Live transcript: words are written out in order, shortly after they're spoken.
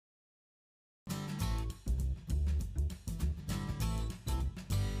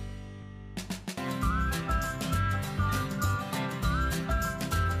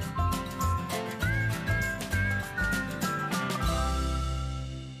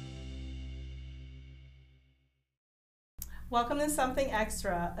Welcome to Something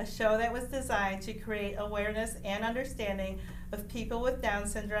Extra, a show that was designed to create awareness and understanding of people with Down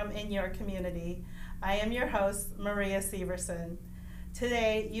syndrome in your community. I am your host, Maria Sivertson.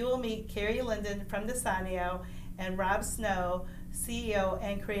 Today, you will meet Carrie Linden from DSANEO and Rob Snow, CEO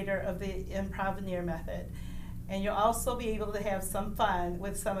and creator of the Improvaneer Method. And you'll also be able to have some fun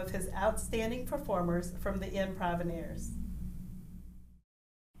with some of his outstanding performers from the Improvaneers.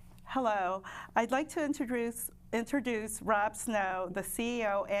 Hello, I'd like to introduce Rob Snow, the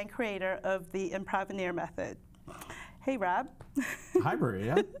CEO and creator of the Improvaneer Method. Hey, Rob. Hi,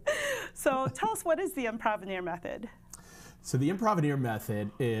 Maria. So tell us, what is the Improvaneer Method? So the Improvaneer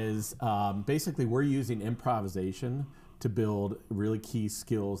Method is basically we're using improvisation to build really key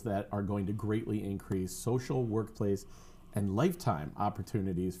skills that are going to greatly increase social, workplace, and lifetime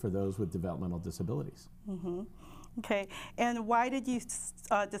opportunities for those with developmental disabilities. Mm-hmm. Okay, and why did you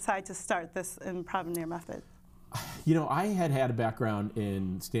decide to start this Improvaneer Method? You know, I had a background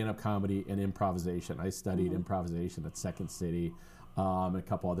in stand-up comedy and improvisation. I studied improvisation at Second City, a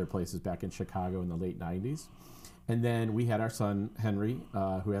couple other places back in Chicago in the late 90s. And then we had our son, Henry,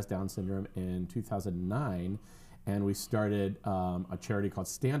 who has Down syndrome, in 2009, and we started a charity called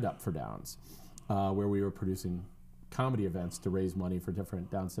Stand Up for Downs, where we were producing comedy events to raise money for different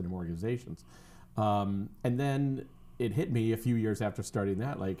Down syndrome organizations. And then it hit me a few years after starting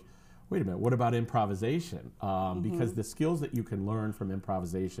that, like, wait a minute, what about improvisation? Because the skills that you can learn from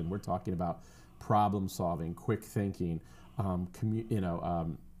improvisation, we're talking about problem solving, quick thinking,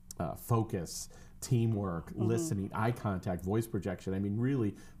 focus, teamwork, listening, eye contact, voice projection. I mean,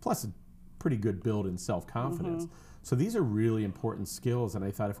 really, plus a pretty good build in self-confidence. So these are really important skills, and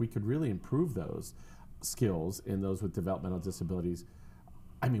I thought if we could really improve those skills in those with developmental disabilities,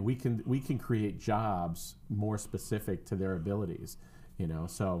 I mean, we can create jobs more specific to their abilities, you know.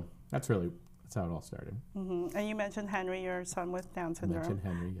 So that's how it all started. And you mentioned Henry, your son with Down syndrome. I mentioned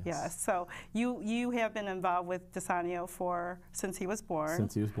Henry, yes. Yes. So you have been involved with DSANEO since he was born.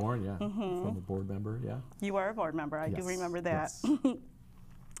 Since he was born, yeah. From a board member, yeah. You are a board member. I do remember that. Yes.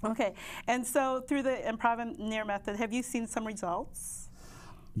 Okay. And so through the Improvaneer Method, have you seen some results?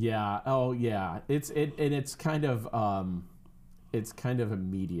 Yeah. Oh, yeah. It's kind of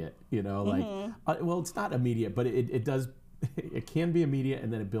immediate, you know. Like, well, it's not immediate, but it does. It can be immediate,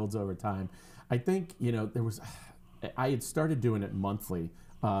 and then it builds over time. I think, you know, I had started doing it monthly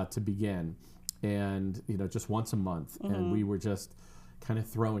to begin, and, you know, just once a month, and we were just kind of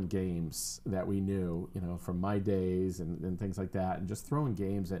throwing games that we knew, you know, from my days and things like that, and just throwing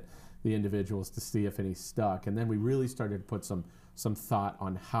games at the individuals to see if any stuck. And then we really started to put some thought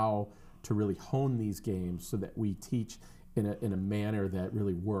on how to really hone these games so that we teach in a manner that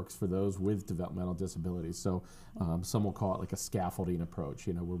really works for those with developmental disabilities. So some will call it like a scaffolding approach.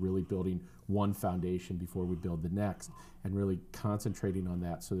 You know, we're really building one foundation before we build the next, and really concentrating on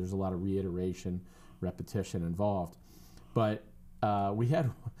that. So there's a lot of reiteration, repetition involved. But I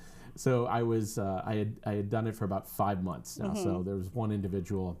had done it for about 5 months now. So there was one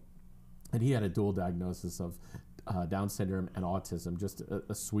individual, and he had a dual diagnosis of Down syndrome and autism, just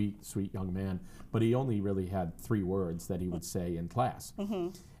a sweet, sweet young man. But he only really had 3 words that he would say in class.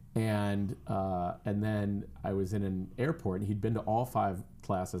 And then I was in an airport, and he'd been to all 5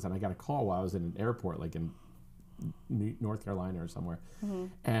 classes, and I got a call while I was in an airport, like in North Carolina or somewhere.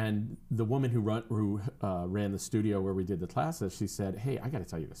 And the woman who ran the studio where we did the classes, she said, "Hey, I got to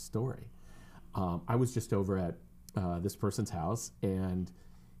tell you the story. I was just over at this person's house, and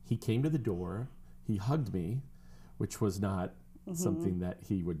he came to the door, he hugged me," which was not something that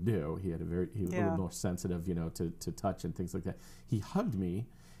he would do. He was a little more sensitive, you know, to touch and things like that. He hugged me,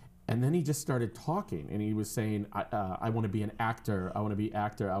 and then he just started talking, and he was saying, I want to be an actor. I want to be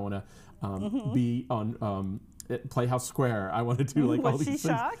actor. I want to be on Playhouse Square. I want to do like all these things.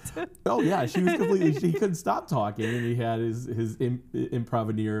 Was she shocked? Oh yeah, she was completely. She couldn't stop talking, and he had his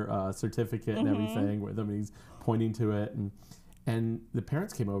Improvaneer certificate and everything with him. And he's pointing to it, and the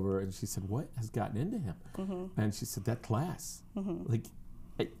parents came over, and she said, "What has gotten into him?" And she said, "That class. Like,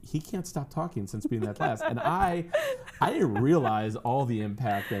 he can't stop talking since being in that class." And I didn't realize all the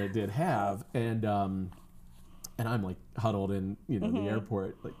impact that it did have. And I'm like huddled in, you know, the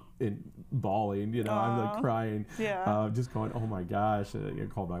airport, like bawling. You know, I'm like crying, just going, "Oh my gosh!" And I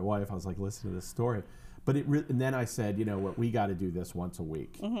called my wife. I was like, "Listen to this story." But and then I said, you know what, we got to do this once a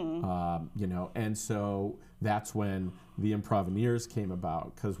week, you know, and so that's when the Improvaneers came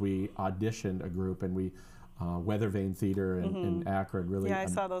about, because we auditioned a group, and we Weather Vane Theater in Akron, really. Yeah, I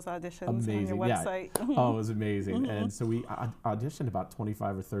saw those auditions amazing. on your website. Oh, it was amazing. And so we auditioned about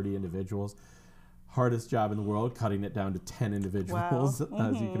 25 or 30 individuals. hardest job in the world, cutting it down to 10 individuals,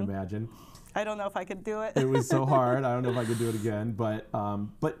 Wow. as you can imagine. I don't know if I could do it. It was so hard. I don't know if I could do it again, but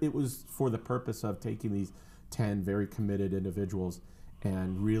it was for the purpose of taking these 10 very committed individuals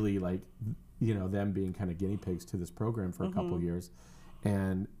and really, like, you know, them being kind of guinea pigs to this program for a couple of years.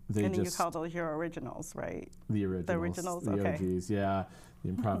 And they and just... you call those your originals, right? The originals. The originals, the okay. OGs, yeah.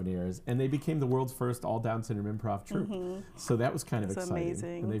 The Improvaneers. And they became the world's first all Down syndrome improv troupe. So that was kind of That's exciting.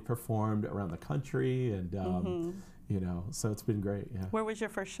 amazing. And they performed around the country, and, you know, so it's been great, yeah. Where was your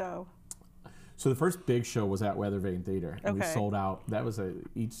first show? So the first big show was at Weather Vane Theater, and we Okay. sold out. That was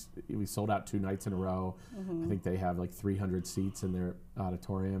we sold out 2 nights in a row. I think they have like 300 seats in their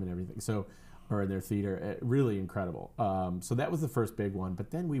auditorium and everything. So, or in their theater, really incredible. So that was the first big one.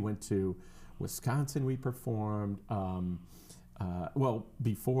 But then we went to Wisconsin. We performed. Well,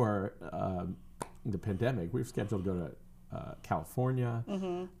 before the pandemic, we were scheduled to go to California,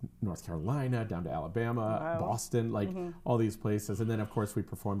 North Carolina, down to Alabama, Wow. Boston, like all these places. And then, of course, we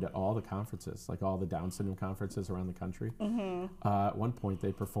performed at all the conferences, like all the Down syndrome conferences around the country. At one point,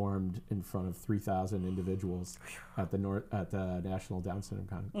 they performed in front of 3,000 individuals at the National Down Syndrome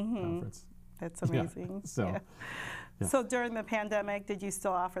Conference. That's amazing. Yeah. So, Yeah. yeah. So during the pandemic, did you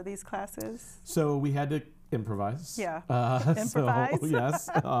still offer these classes? So we had to improvise. Yeah. Improvise. Improvise. Yes.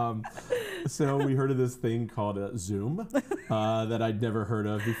 So we heard of this thing called Zoom that I'd never heard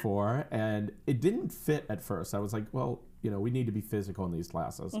of before, and it didn't fit at first. I was like, well, you know, we need to be physical in these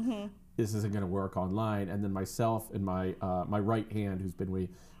classes. This isn't going to work online. And then myself and my my right hand, who's been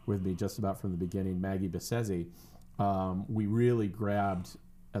with me just about from the beginning, Maggie Bissesi, we really grabbed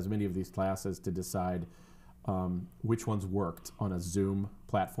as many of these classes to decide which ones worked on a Zoom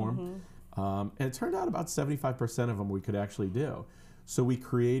platform. And it turned out about 75% of them we could actually do. So we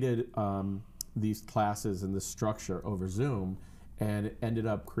created these classes and this structure over Zoom, and it ended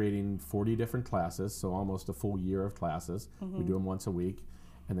up creating 40 different classes, so almost a full year of classes. We do them once a week,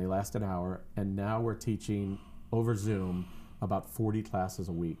 and they last an hour. And now we're teaching over Zoom about 40 classes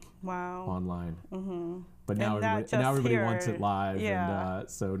a week. Wow. Online. But now And not everybody just wants here. it live, Yeah. and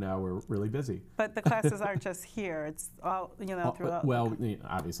so now we're really busy. But the classes aren't just here. It's all, you know, throughout. Well, you know,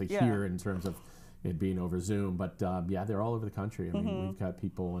 obviously Yeah. here in terms of it being over Zoom, but yeah, they're all over the country. I mean, we've got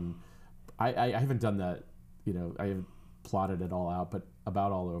people, and I haven't done that, you know, I haven't plotted it all out, but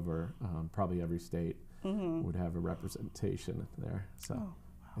about all over, probably every state would have a representation there. So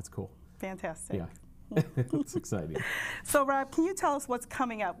it's cool. Fantastic. Yeah. It's exciting. So Rob, can you tell us what's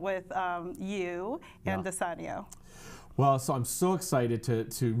coming up with you and DSANEO? Well, so I'm so excited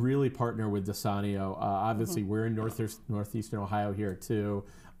to really partner with DSANEO. Obviously, we're in northeastern Ohio here too.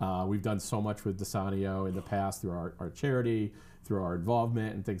 We've done so much with DSANEO in the past through our charity, through our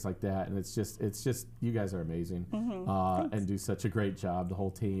involvement and things like that. And it's just you guys are amazing and do such a great job, the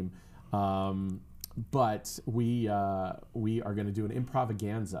whole team. But we are going to do an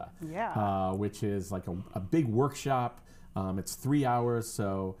improvaneer, which is like a big workshop. It's 3 hours,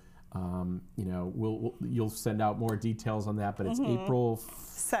 so you know you'll send out more details on that. But it's April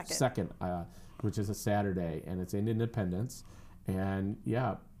 2nd, which is a Saturday, and it's in Independence. And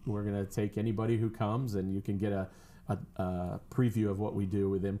yeah, we're going to take anybody who comes, and you can get a preview of what we do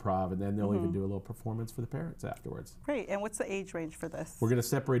with improv, and then they'll even do a little performance for the parents afterwards. Great. And what's the age range for this? We're going to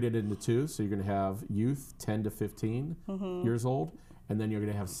separate it into 2, so you're going to have youth 10 to 15 years old, and then you're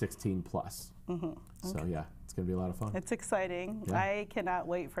going to have 16 plus. So yeah, it's going to be a lot of fun. It's exciting. Yeah. I cannot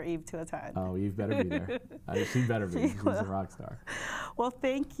wait for Eve to attend. Oh, Eve better be there. She better be. She's a rock star. Well,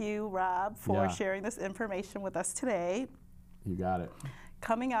 thank you, Rob, for sharing this information with us today. You got it.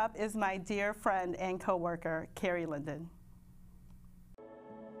 Coming up is my dear friend and coworker, Carrie Linden.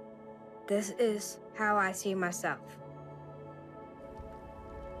 This is how I see myself.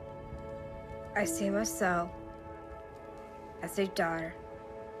 I see myself as a daughter,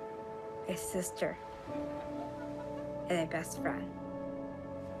 a sister, and a best friend.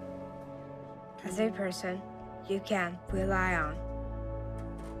 As a person you can rely on.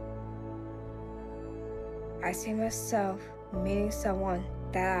 I see myself meeting someone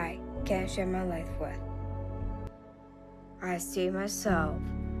that I can share my life with. I see myself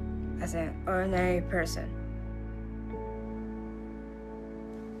as an ordinary person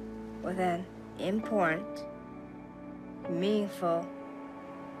with an important, meaningful,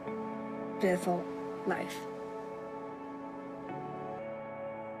 beautiful life.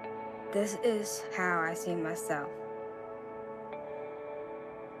 This is how I see myself.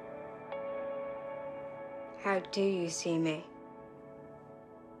 How do you see me?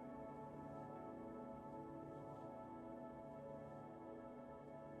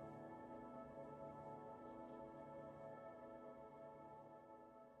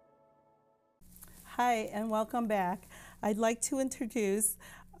 Hi, and welcome back. I'd like to introduce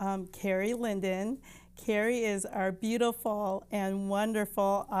Carrie Linden. Carrie is our beautiful and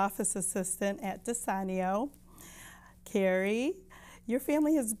wonderful office assistant at DSANEO. Carrie, your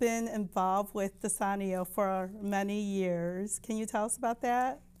family has been involved with DSANEO for many years. Can you tell us about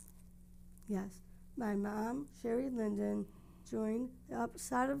that? Yes. My mom, Carrie Linden, joined the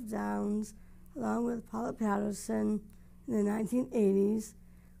Upside of Downs along with Paula Patterson in the 1980s.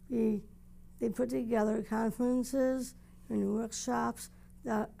 They put together conferences and workshops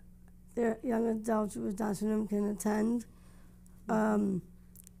that their young adults with Down syndrome can attend. And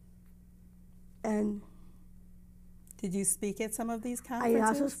did you speak at some of these conferences? I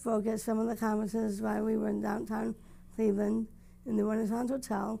also spoke at some of the conferences while we were in downtown Cleveland in the Renaissance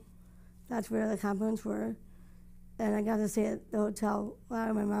Hotel. That's where the conferences were. And I got to stay at the hotel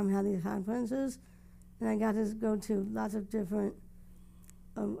while my mom had these conferences. And I got to go to lots of different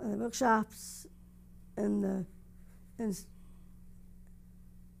workshops and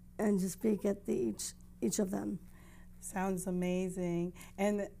to speak at each of them. Sounds amazing.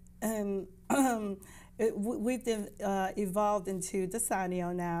 And we've evolved into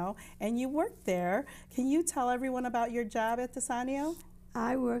DSANEO now, and you work there. Can you tell everyone about your job at DSANEO?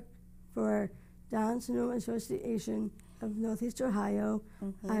 I work for Down Syndrome Association of Northeast Ohio.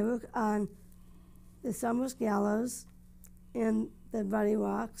 I work on the summer galas and the buddy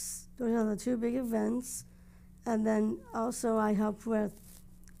walks. Those are the two big events. And then also I help with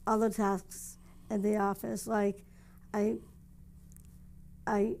other tasks at the office, like I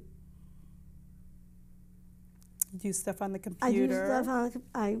do stuff on the computer. I do stuff on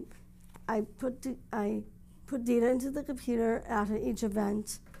the, I put data into the computer after each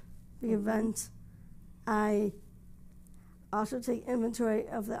event, big event. I also take inventory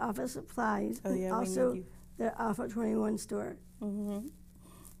of the office supplies, and also the Offer 21 store.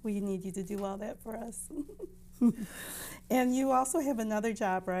 We need you to do all that for us. And you also have another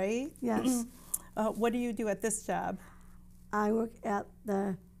job, right? Yes. What do you do at this job? I work at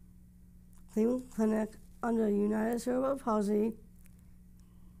the Cleveland Clinic under United Cerebral Palsy.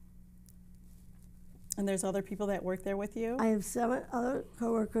 And there's other people that work there with you? I have 7 other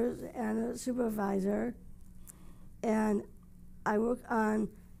coworkers and a supervisor. And I work on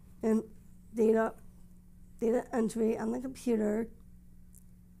data entry on the computer.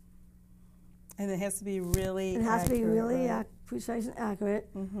 And it has to be really It has accurate, to be really right? precise and accurate.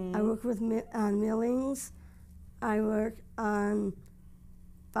 I work with on mailings. I work on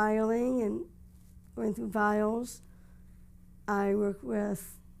filing and going through files. I work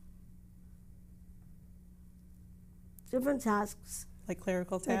with different tasks. Like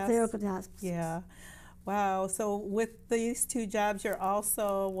clerical tasks? Like clerical tasks. Yeah. Wow. So with these 2 jobs, you're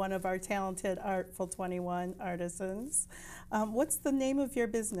also one of our talented Artful 21 artisans. What's the name of your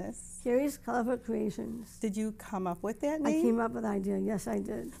business? Carrie's Colorful Creations. Did you come up with that name? I came up with the idea. Yes, I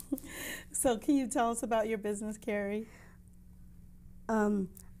did. So can you tell us about your business, Carrie?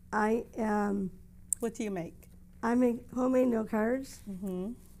 I am... What do you make? I make homemade note cards.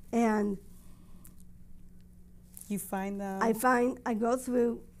 And you find them? I go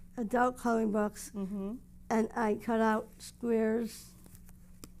through adult coloring books, and I cut out squares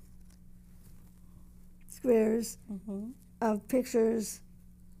of pictures,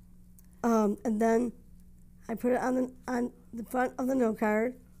 and then I put it on the front of the note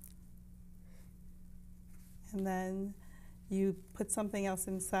card. And then you put something else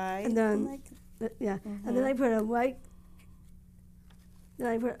inside. And then, and then I put a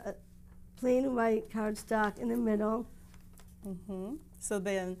plain white cardstock in the middle. So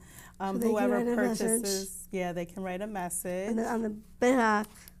then So they whoever can write a purchases, message. they can write a message. And then on the back,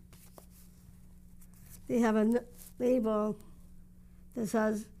 they have a label that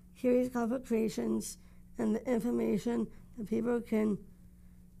says Carrie's Colorful Creations and the information that people can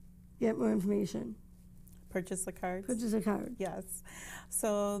get more information. Purchase the cards? Purchase a card. Yes.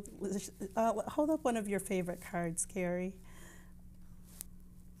 So hold up one of your favorite cards, Carrie.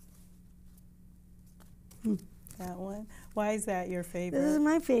 That one. Why is that your favorite? This is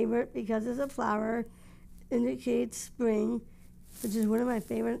my favorite because it's a flower, indicates spring, which is one of my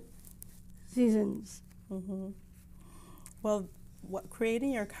favorite seasons. Well,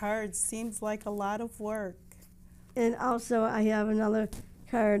 creating your cards seems like a lot of work. And also I have another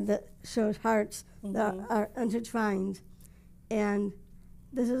card that shows hearts that are intertwined. And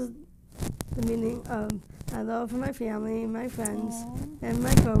this is the meaning of my love for my family, my friends, and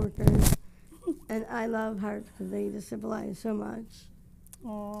my coworkers. And I love hearts because they just symbolize so much.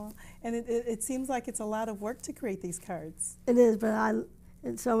 And it seems like it's a lot of work to create these cards. It is, but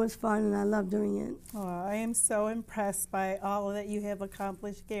it's so much fun, and I love doing it. Oh, I am so impressed by all that you have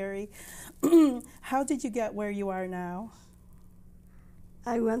accomplished, Carrie. How did you get where you are now?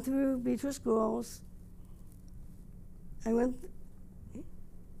 I went through Beechwood Schools. I went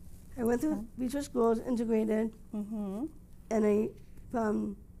through Beechwood Schools, integrated, Mm-hmm. and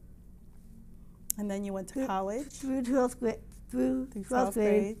And then you went to college? through 12th grade. Through 12th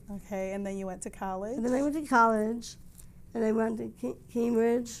grade. Okay, and then you went to college? And then I went to college, and I went to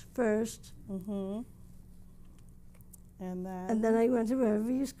Cambridge first. Mm-hmm. And And then I went to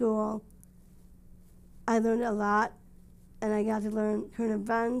Riverview School. I learned a lot, and I got to learn current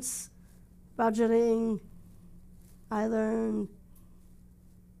events, budgeting. I learned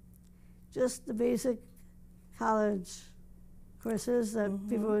just the basic college courses that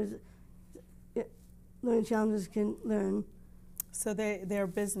people with learning challenges can learn. So they're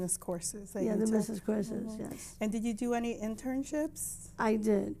business courses that Yeah, you the took? business courses, yes. And did you do any internships? I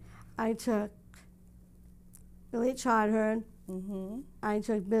did. I took early childhood, Mm-hmm. I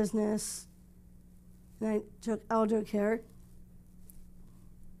took business, and I took elder care.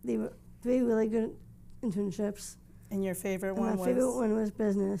 They were 3 really good internships. And your favorite And one my was? favorite one was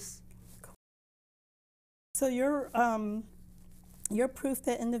business. So you're proof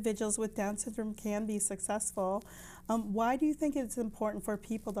that individuals with Down syndrome can be successful. Why do you think it's important for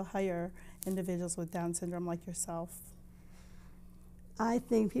people to hire individuals with Down syndrome like yourself? I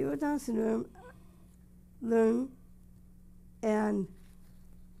think people with Down syndrome learn and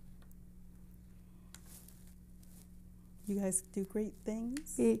You guys do great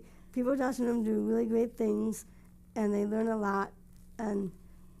things. people with Down syndrome do really great things, and they learn a lot, and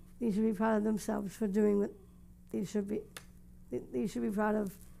they should be proud of themselves for doing what they should be. They should be proud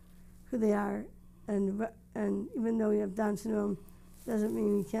of who they are, and even though we have Down syndrome, doesn't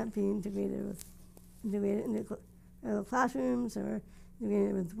mean we can't be integrated into classrooms or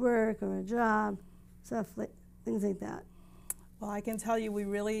integrated with work or a job, things like that. Well, I can tell you we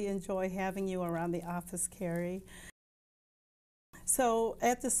really enjoy having you around the office, Carrie. So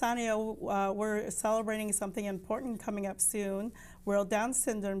at DSANEO, we're celebrating something important coming up soon, World Down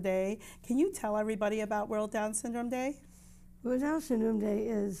Syndrome Day. Can you tell everybody about World Down Syndrome Day? World Down Syndrome Day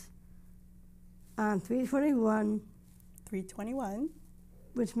is on 3/21, 3/21.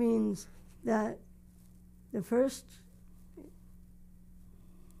 which means that the first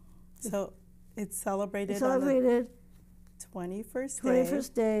So it's celebrated, on the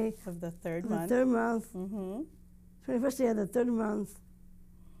 21st day of the third of month. the 3rd month, Mm-hmm. 21st day of the 3rd month.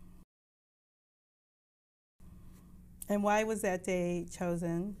 And why was that day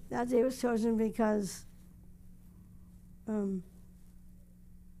chosen? That day was chosen because 3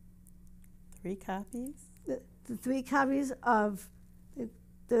 copies? the 3 copies of the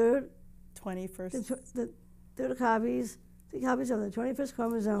third 21st. the third copies, 3 copies of the 21st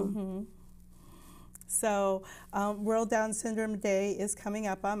chromosome. Mm-hmm. So World Down Syndrome Day is coming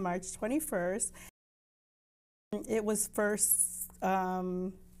up on March 21st. It was first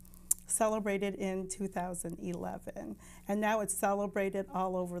celebrated in 2011, and now it's celebrated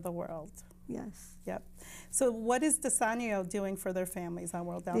all over the world. Yes. Yep. So what is DSANEO doing for their families on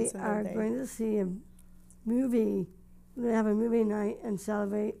World Down They Syndrome are Day? going to see a movie. We're going to have a movie night and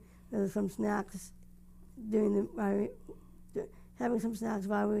celebrate with some snacks having some snacks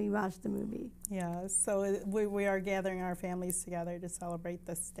while we watch the movie. Yeah, so we are gathering our families together to celebrate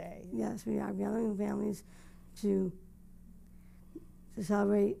this day. Yes, we are gathering families to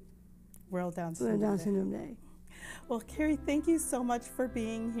celebrate World Down World Down Syndrome Day. Syndrome Day. Well, Carrie, thank you so much for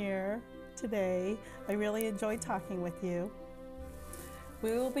being here today. I really enjoyed talking with you.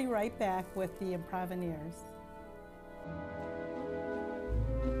 We will be right back with the Improvaneers.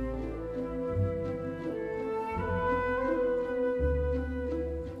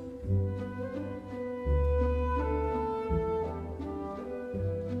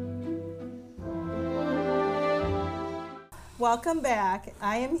 Welcome back.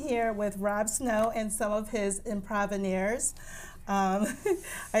 I am here with Rob Snow and some of his Improvaneers. I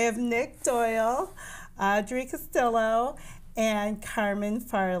have Nick Doyle, Audrey Castillo, and Carmen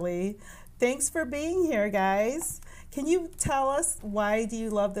Farley. Thanks for being here, guys. Can you tell us why do you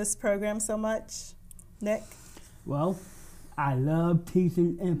love this program so much, Nick? Well, I love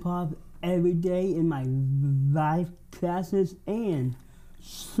teaching improv every day in my live classes and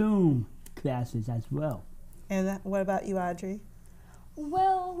Zoom classes as well. And what about you, Audrey?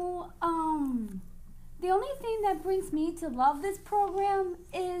 Well, the only thing that brings me to love this program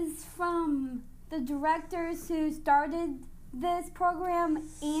is from the directors who started this program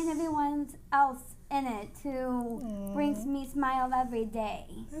and everyone else in it who brings me smile every day.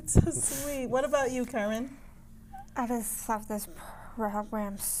 That's so sweet. What about you, Carmen? I just love this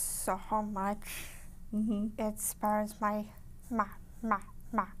program so much. It inspires my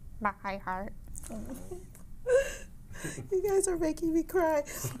heart. You guys are making me cry.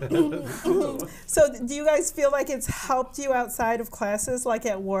 So do you guys feel like it's helped you outside of classes, like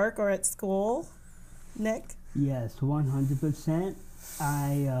at work or at school? Nick? Yes, 100%.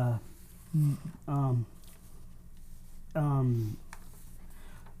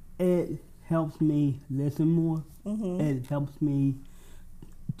 It helps me listen more. It helps me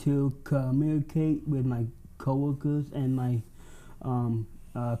to communicate with my coworkers and my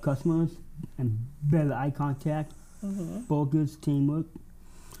customers, and better eye contact, focus, teamwork.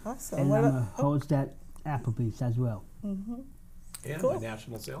 Awesome. And What I'm a about, host at Applebee's as well. And Cool. my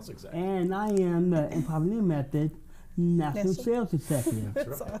national sales exec. And I am the Improvaneer Method National National- Sales Executive.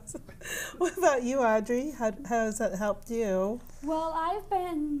 that's awesome. What about you, Audrey? How has that helped you? Well, I've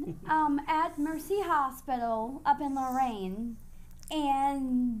been at Mercy Hospital up in Lorraine,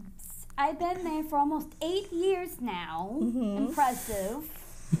 and I've been there for almost 8 years now. Impressive.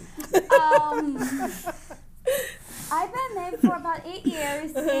 I've been there for about 8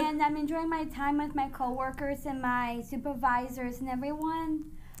 years, and I'm enjoying my time with my coworkers and my supervisors and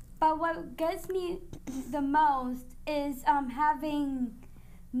everyone. But what gets me the most is having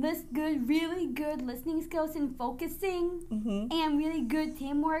really good listening skills and focusing, and really good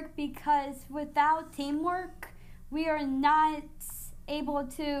teamwork, because without teamwork, we are not able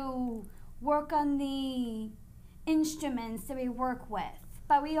to work on the instruments that we work with.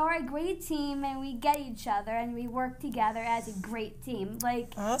 But we are a great team, and we get each other, and we work together as a great team.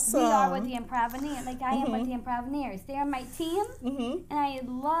 Like Awesome. we are with the Improvaneers. Like I am with the Improvaneers. They are my team, and I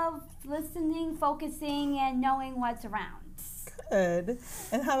love listening, focusing, and knowing what's around. Good.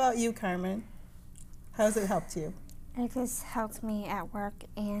 And how about you, Carmen? How has it helped you? It just helps me at work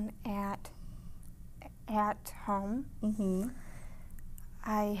and at home.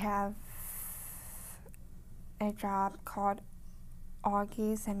 I have a job called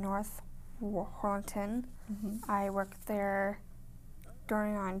Augie's in North Warrenton. I work there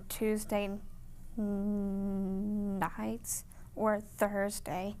on Tuesday nights or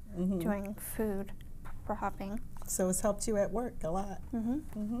Thursday doing food prepping. So it's helped you at work a lot.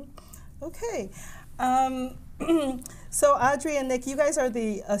 Okay. So Audrey and Nick, you guys are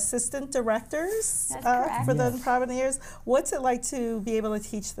the assistant directors That's correct. for the Yes. Improvaneers. What's it like to be able to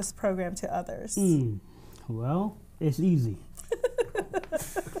teach this program to others? Well, it's easy.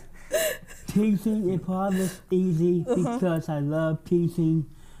 Teaching improv is easy because I love teaching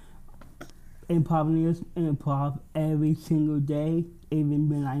Improvaneers improv every single day, even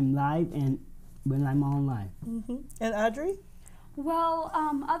when I'm live and when I'm online. And Audrey? Well,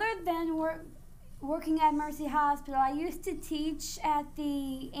 other than working at Mercy Hospital, I used to teach at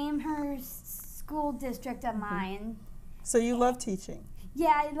the Amherst school district of mine. So you love teaching?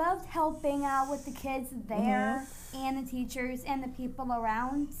 Yeah, I loved helping out with the kids there and the teachers and the people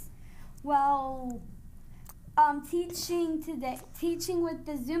around. Well, teaching with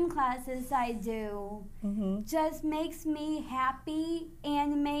the Zoom classes I do just makes me happy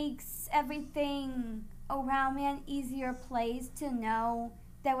and makes everything around me an easier place to know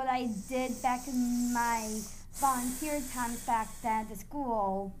that what I did back in my volunteer times back then at the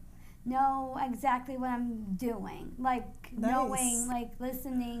school, know exactly what I'm doing. Like knowing, like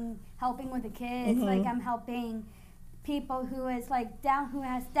listening, helping with the kids, like I'm helping people who has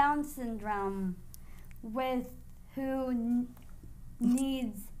Down syndrome who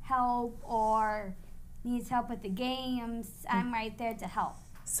needs help or needs help with the games. I'm right there to help.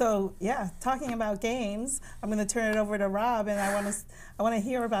 So yeah, talking about games, I'm going to turn it over to Rob, and I want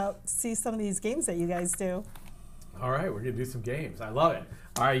to see some of these games that you guys do. All right, we're going to do some games. I love it.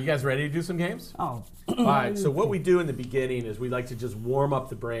 All right, you guys ready to do some games? Oh. All right, so what we do in the beginning is we like to just warm up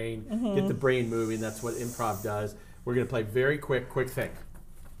the brain, get the brain moving. That's what improv does. We're going to play very quick think.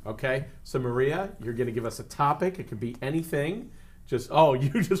 Okay? So Maria, you're going to give us a topic. It could be anything. You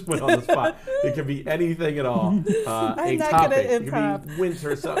just went on the spot. It could be anything at all. I'm a not topic. good at It improv. could be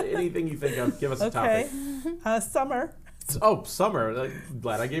winter, anything you think of. Give us a topic. Summer. Oh, summer.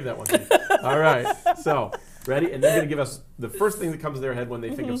 Glad I gave that one to you. All right. So, ready? And they're going to give us the first thing that comes to their head when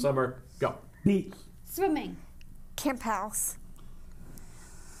they think of summer. Go. Beach. Swimming. Camp house.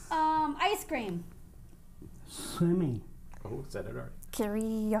 Ice cream. Swimming. Oh, said it already.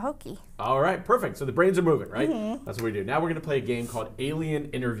 Karaoke. All right, perfect. So the brains are moving, right? That's what we do. Now we're going to play a game called Alien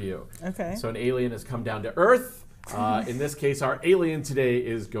Interview. Okay. So an alien has come down to Earth. In this case, our alien today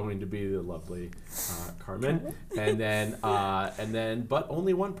is going to be the lovely Carmen. And then, but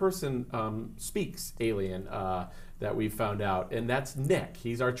only one person speaks alien. that we found out, and that's Nick.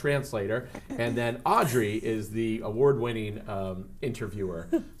 He's our translator, and then Audrey is the award-winning interviewer.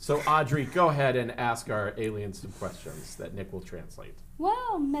 So Audrey, go ahead and ask our alien some questions that Nick will translate.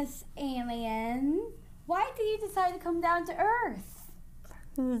 Well, Miss Alien, why did you decide to come down to Earth?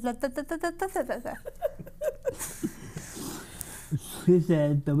 She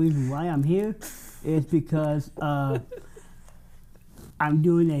said the reason why I'm here is because I'm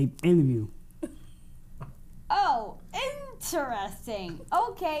doing an interview. Oh, interesting.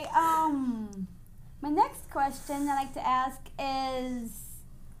 Okay, my next question I'd like to ask is,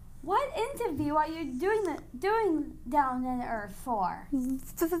 what interview are you doing down in Earth for?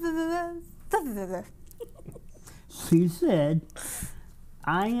 She said,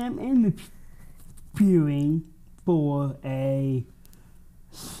 I am interviewing for a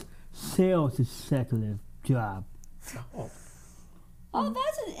sales executive job. Oh,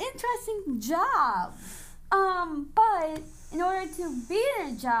 that's an interesting job. But in order to be in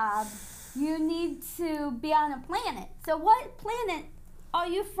a job, you need to be on a planet. So what planet are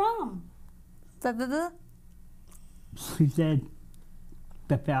you from? She said,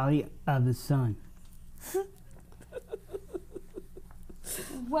 the Valley of the Sun.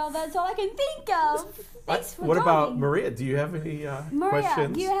 Well, that's all I can think of. Thanks for What talking. about Maria? Do you have any Maria,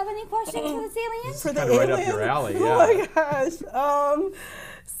 questions? do you have any questions for this alien? For the Kind of right alien? up your alley, Oh yeah. my gosh.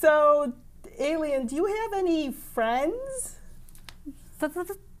 So, alien, do you have any friends?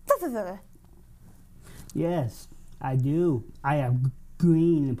 Yes, I do. I have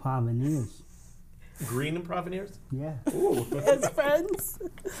green Improvaneers. Green Improvaneers? Yeah. Ooh. As friends?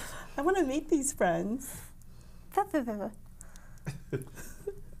 I want to meet these friends.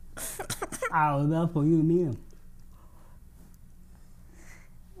 I would love for you to meet them.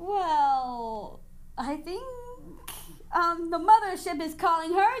 Well, I think the mothership is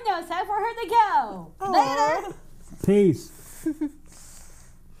calling her. No, it's time for her to go. Later. Peace.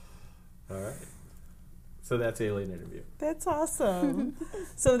 All right. So that's alien interview. That's awesome.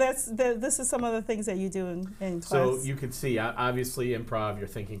 So this is some of the things that you do in class. So you can see, obviously, improv, you're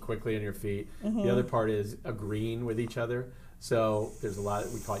thinking quickly on your feet. The other part is agreeing with each other. So there's a lot,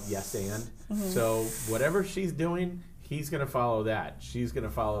 we call it yes and. So whatever she's doing, he's going to follow that. She's going to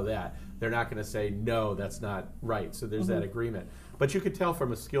follow that. They're not going to say, no, that's not right. So there's that agreement. But you could tell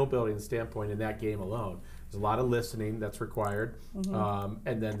from a skill building standpoint in that game alone, there's a lot of listening that's required.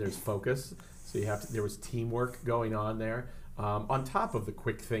 And then there's focus. So you have to, there was teamwork going on there. On top of the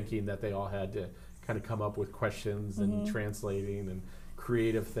quick thinking that they all had to kind of come up with questions and translating and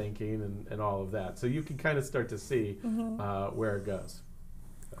creative thinking and all of that. So you can kind of start to see where it goes.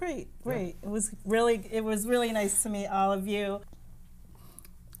 Great. It was really nice to meet all of you.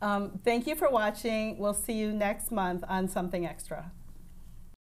 Thank you for watching. We'll see you next month on Something Extra.